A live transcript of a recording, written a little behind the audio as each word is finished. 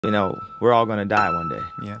You know, we're all gonna die one day.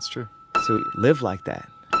 Yeah, it's true. So live like that.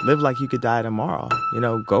 Live like you could die tomorrow. You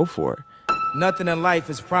know, go for it. Nothing in life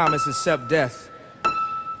is promised except death.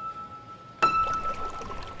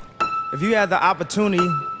 If you had the opportunity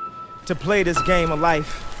to play this game of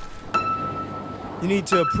life, you need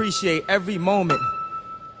to appreciate every moment.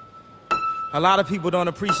 A lot of people don't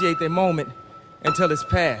appreciate their moment until it's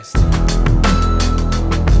past.